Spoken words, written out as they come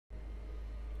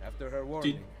after her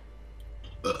warning.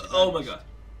 Oh my god.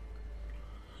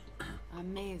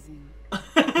 Amazing.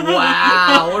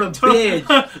 Wow, what a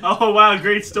bitch. Oh wow,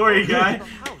 great story, guy.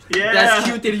 Yeah. That's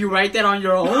cute. Did you write that on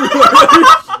your own?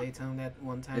 They tell him that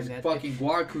one time It's that fucking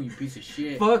Guarcoon, you piece of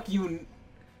shit. fuck you,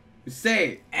 Say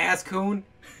it. ass coon.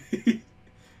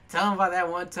 Tell him about that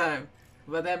one time.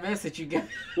 About that message you got.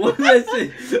 What was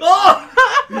it? Oh!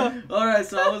 Alright,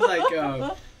 so I was like,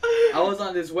 I was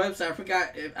on this website. I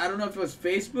forgot. I don't know if it was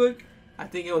Facebook. I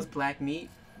think it was Black Meat.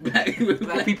 Black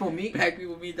People Meet.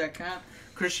 BlackPeopleMeet.com.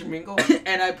 Christian Mingle.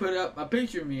 And I put up a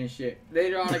picture of me and shit.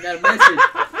 Later on, I got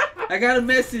a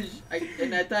message.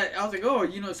 And I thought, I was like, oh,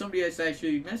 you know, somebody that's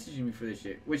actually messaging me for this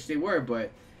shit. Which they were,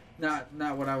 but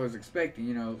not what I was expecting.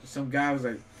 You know, some guy was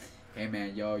like, hey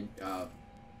man, yo,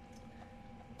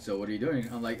 so what are you doing?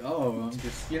 I'm like, oh, I'm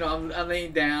just, you know, I'm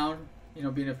laying down, you know,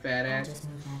 being a fat ass.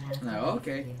 I'm like, oh,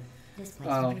 okay.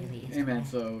 Hey man,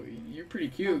 so you're pretty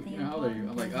cute. You know, how old are you?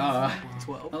 I'm like,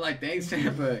 12. I'm like, thanks,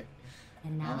 man, but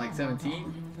I'm like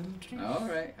 17. All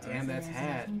right. Damn, that's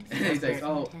hot. He's like,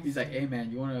 oh, he's like, hey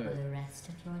man, you wanna? For the rest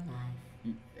of your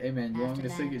life. Hey man, you want me to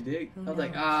suck your dick? I was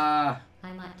like, I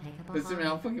might take a listen, man,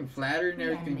 I'm fucking flattered and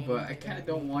everything, but I kind of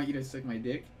don't want you to suck my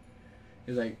dick.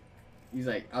 He's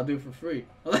like, I'll do it for free.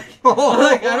 I'm like,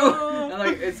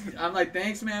 I'm like,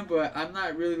 thanks, man, but I'm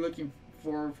not really looking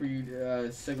forward for you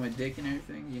to suck my dick and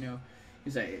everything, you know.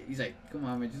 He's like, come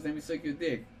on, man, just let me suck your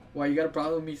dick. Why, you got a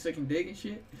problem with me sucking dick and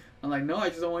shit? I'm like, no, I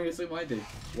just don't want you to suck my dick.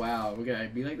 Wow, we're gonna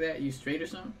be like that? You straight or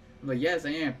something? I'm like, yes,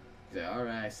 I am. He's like,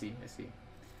 alright, I see.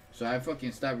 So I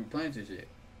fucking stopped replying to shit.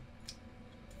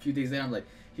 A few days later,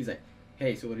 he's like,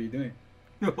 hey, so what are you doing?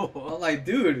 I'm like,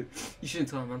 dude. You shouldn't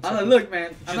tell him. I'm like, look,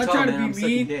 man, I'm not trying to be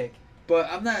mean, dick. but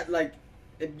I'm not like,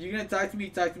 if you're gonna talk to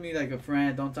me like a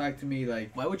friend. Don't talk to me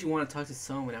like. Why would you want to talk to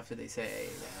someone after they say, hey,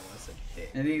 man, I want to suck your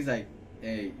dick? And then he's like,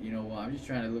 hey, you know what? I'm just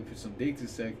trying to look for some dick to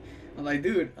suck. I'm like,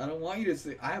 dude, I don't want you to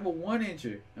suck. I have a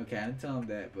 1-incher. Okay, I didn't tell him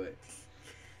that, but.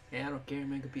 Hey, I don't care,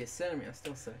 man. Could be a centimeter. I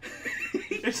still suck.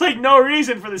 There's like no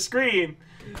reason for the scream.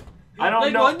 I don't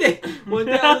like know. One day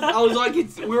I was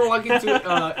walking. We were walking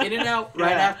to In-N-Out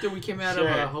right Yeah. after we came out of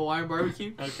Sure. Hawaiian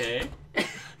barbecue. Okay.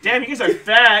 Damn, you guys are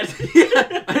fat.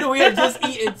 I know we had just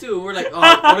eaten too. We're like, oh,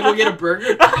 wanna go get a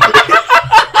burger?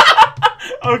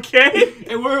 Okay.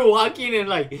 And we were walking and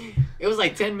like, it was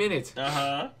like 10 minutes. We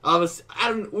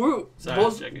were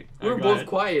both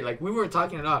quiet. Like we weren't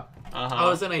talking at all. All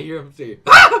of a sudden I hear him say,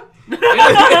 ah! and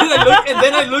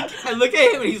then I look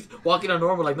at him and he's walking on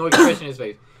normal, like no expression in his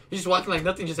face. He's just walking like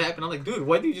nothing just happened. I'm like, dude,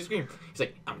 why did you just scream? He's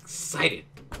like, I'm excited.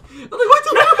 I'm like, what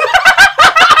the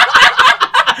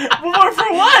More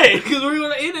for what? Because we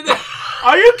were in it.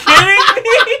 Are you kidding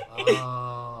me?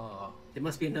 Oh. There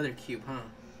must be another cube, huh?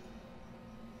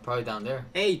 Probably down there.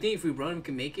 Hey, you think if we run, we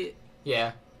can make it?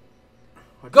 Yeah.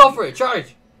 Go for it.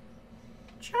 Charge.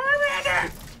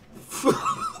 Charmander!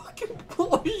 Fucking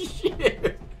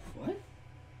bullshit. What?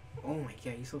 Oh my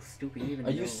god, you're so stupid. You even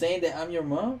Are you know. saying that I'm your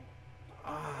mom?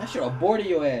 I should have aborted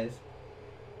your ass.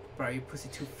 Bro, you pussy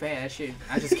too fat. That shit.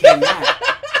 I just came out.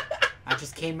 I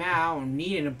just came out. I don't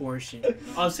need an abortion.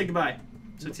 Oh, say goodbye.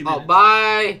 So 2 minutes. Oh,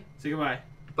 bye. Say goodbye.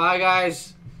 Bye,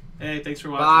 guys. Hey, thanks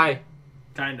for watching. Bye.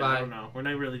 Kinda. Bye. I don't know. We're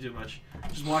not really doing much.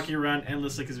 Just walking around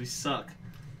endlessly because we suck.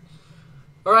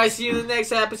 Alright, see you in the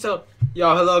next episode.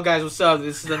 Yo, hello, guys. What's up?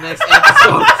 This is the next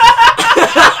episode.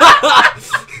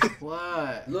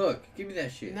 What? Look, give me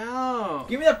that shit. No.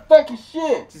 Give me that fucking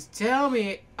shit. Just tell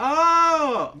me.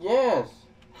 Oh. Yes.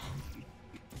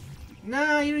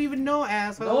 No, you don't even know,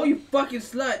 asshole. No, you fucking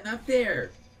slut. Not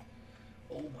there.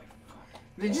 Oh my god.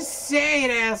 Then just say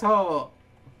it, asshole.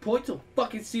 Point to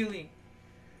fucking ceiling.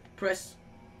 Press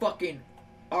fucking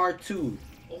R2.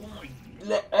 Oh my.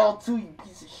 L2, you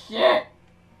piece of shit.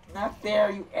 Not there,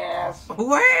 you ass.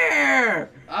 Where?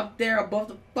 Up there above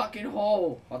the fucking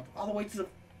hole. All the way to the...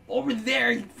 Over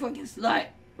there, you fucking slut.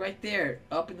 Right there.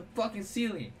 Up in the fucking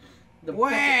ceiling. The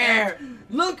Where? Fucking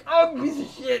look up, piece of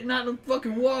shit. Not on the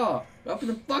fucking wall. Up in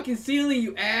the fucking ceiling,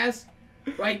 you ass.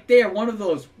 Right there, one of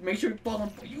those. Make sure you fall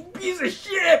on... You piece of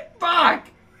shit. Fuck.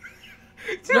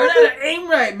 Learn how to aim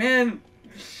right, man.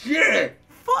 Shit.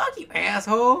 Fuck you,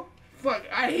 asshole. Fuck,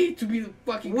 I hate to be the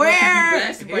fucking Where? Be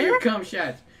blasted by your cum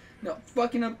shots. No,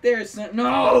 fucking up there, son.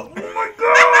 No! Oh my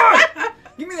god!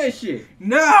 Give me that shit.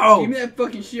 No! Give me that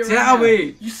fucking shit right Tell now.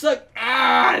 me. You suck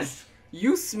ass!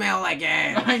 You smell like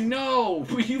ass. I know,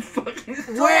 but you fucking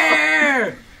suck.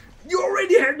 Where? You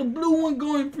already had the blue one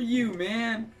going for you,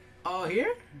 man. Oh,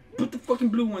 here? Put the fucking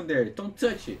blue one there. Don't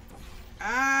touch it.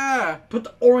 Ah. Put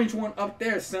the orange one up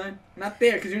there, son. Not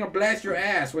there, because you're going to blast your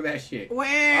ass with that shit.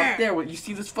 Where? Up there. You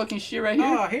see this fucking shit right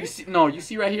here? Oh, here? You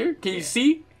see right here? Can you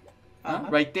see? Huh?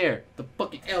 Right there. The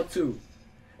fucking L2.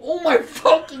 Oh my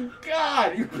fucking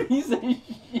god! You piece of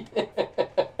shit.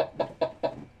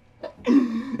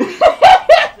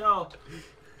 So,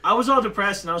 I was all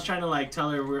depressed and I was trying to like tell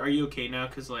her, "Are you okay now?"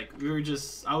 Because like we were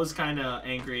just, I was kind of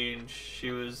angry and she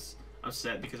was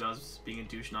upset because I was being a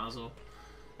douche nozzle.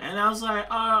 And I was like,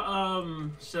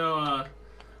 so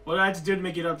what do I have to do to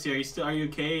make it up to you? Are you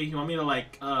okay? You want me to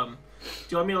like, do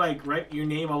you want me to like write your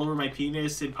name all over my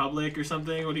penis in public or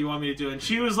something? What do you want me to do? And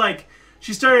she was like,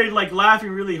 she started like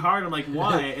laughing really hard. I'm like,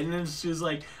 why? And then she was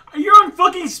like, you're on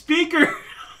fucking speaker.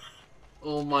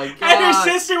 Oh my god. And her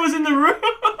sister was in the room.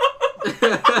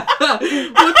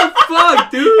 What the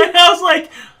fuck, dude? And I was like,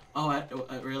 oh,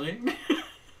 really?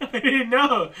 I didn't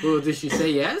know. Well, did she say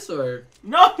yes or?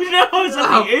 No, it's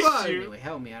not the fuck. issue. Anyway,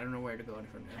 help me. I don't know where to go from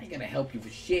I there. ain't gonna help you for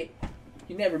shit.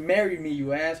 You never married me,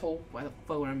 you asshole. Why the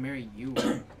fuck would I marry you?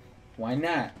 Why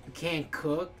not? You can't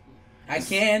cook. I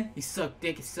can. You suck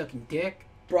dick. You sucking dick.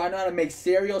 Bro, I know how to make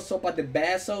cereal, sopa de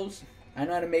basos. I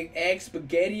know how to make egg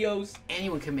spaghettios.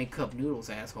 Anyone can make cup noodles,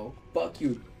 asshole. Fuck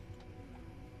you.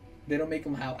 They don't make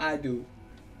them how I do.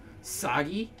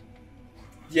 Soggy.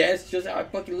 Yes, just how I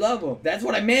fucking love them. That's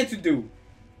what I meant to do.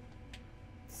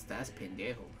 That's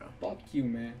pendejo, bro. Fuck you,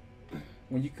 man.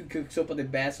 When you could cook sopa de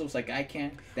basos like I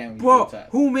can, damn, you Bro, top.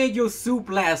 who made your soup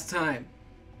last time?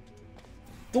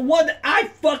 The one that I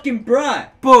fucking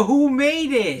brought. But who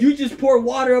made it? You just pour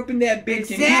water up in that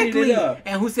bitch and heated Exactly. it up.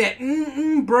 And who said,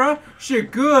 bruh,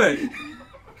 shit good.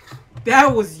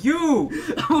 That was you.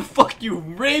 I'm gonna fuck you,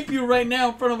 rape you right now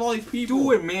in front of all these people.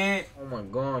 Do it, man. Oh my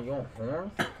god, you're a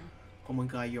whore. Oh my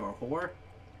god, you're a whore.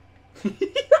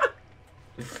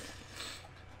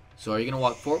 So are you gonna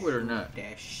walk forward or not?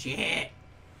 That shit.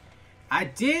 I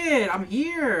did. I'm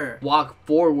here. Walk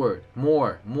forward.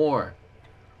 More.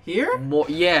 Here? More.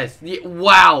 Yes.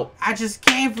 Wow. I just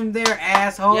came from there,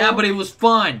 asshole. Yeah, but it was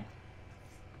fun.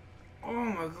 Oh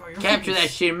my god. You're Capture fucking that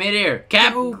shit midair.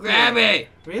 stupid. Grab it.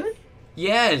 Really?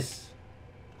 Yes.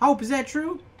 Hope, is that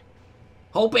true?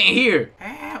 Hope ain't here.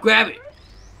 Ow. Grab it.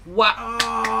 Wow.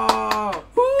 Oh.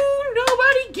 Ooh,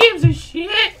 nobody gives a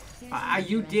shit.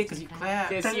 You did because you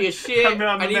clapped. Can't see a shit. I'm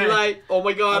I need mad. light. Oh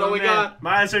my god. Oh my god.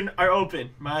 My eyes are open.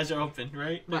 My eyes are open,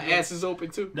 right? My ass is open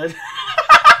too. No.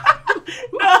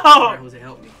 Who's it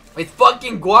help me? It's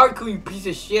fucking Guarco, you piece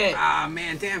of shit. Ah,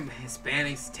 man, damn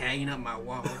Hispanics tagging up my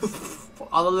walls.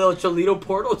 All the little Cholito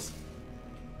portals.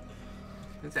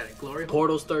 Is that a glory hole?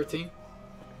 Portals 13.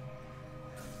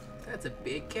 That's a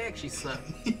big cake she sucked.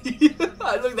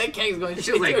 I look, that cake's going She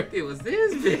shit. was like, it was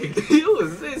this big. It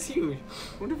was this huge.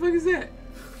 What the fuck is that?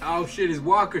 Oh shit, his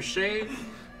walkers, Shane.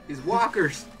 His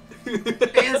walkers. Hey,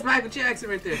 that's Michael Jackson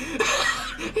right there.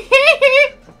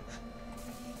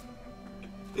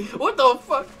 What the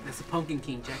fuck? That's the Pumpkin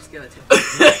King, Jack Skeleton.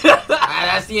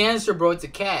 That's the answer, bro. It's a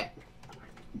cat.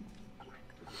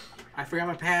 I forgot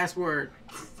my password.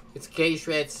 It's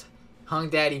K-Shreds. Hung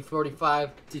Daddy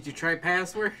 45. Did you try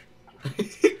password?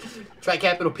 Try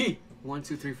capital P. 1,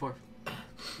 2, 3, 4.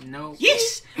 No.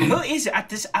 Yes. Who is it at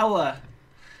this hour?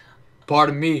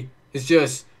 Pardon me. It's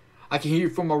just, I can hear you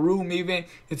from my room even.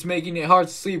 It's making it hard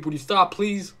to sleep. Would you stop,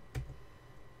 please?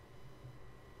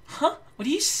 Huh? What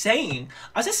are you saying?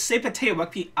 I was just sleeping until you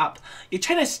woke me up. You're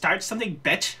trying to start something,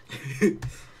 bitch?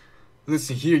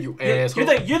 Listen here, you asshole.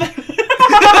 You're the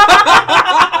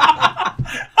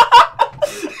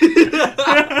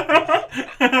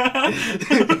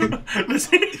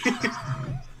Listen.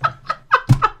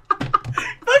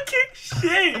 Fucking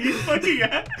shit, you fucking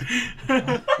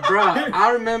Bruh,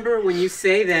 I remember when you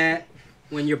say that,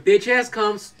 when your bitch ass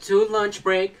comes to lunch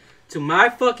break to my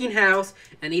fucking house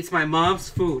and eats my mom's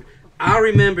food. I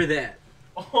remember that.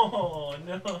 Oh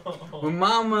no. When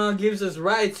Mama gives us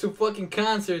rights to fucking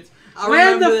concerts, I When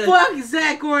remember the that. fuck is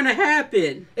that going to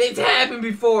happen? It's happened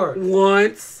before.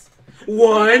 Once. 3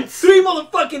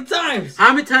 motherfucking times.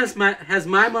 How many times has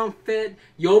my mom fed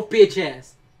your bitch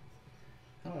ass?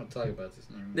 I don't want to talk about this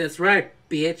now. That's right,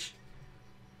 bitch.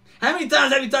 How many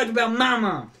times have you talked about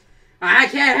Mama? I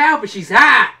can't help it, she's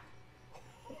hot.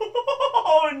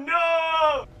 Oh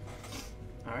no.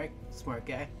 Alright, smart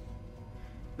guy.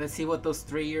 Let's see what those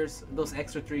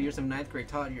extra 3 years of 9th grade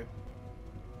taught you.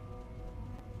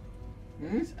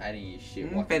 I didn't eat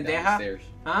shit walking down the stairs.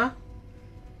 Huh?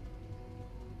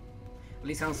 At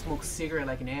least I don't smoke a cigarette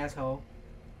like an asshole.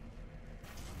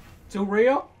 Too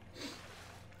real?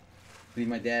 Leave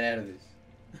my dad out of this.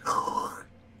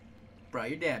 Bro,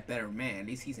 your dad better man. At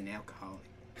least he's an alcoholic.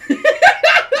 I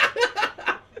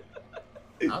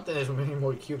don't think there's many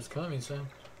more cubes coming, son.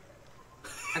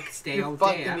 I could stay You're all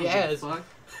fucked day. in I don't the give a ass. fuck.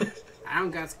 I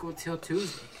don't got school till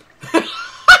Tuesday.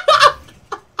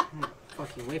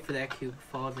 Fucking wait for that cube to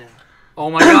fall down. Oh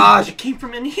my gosh! It came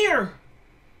from in here.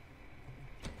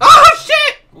 Oh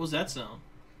shit! What was that sound?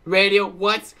 Radio,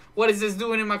 what is this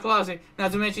doing in my closet?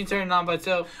 Not to mention turning on by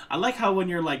itself. I like how when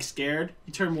you're like scared,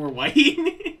 you turn more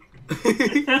white.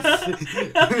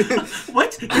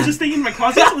 What? There's this thing in my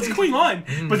closet? What's going on?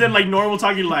 But then like normal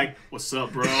talking like, what's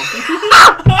up, bro?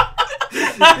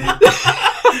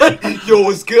 Yo,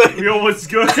 what's good? Yo, what's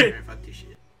good? Fuck this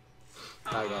shit.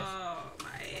 Alright, guys. Oh, my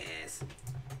ass.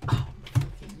 Oh,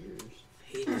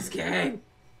 hate this game.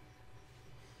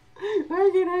 Why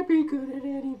can I be good at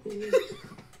anything?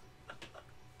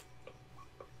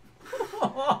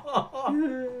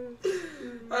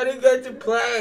 I didn't get to play.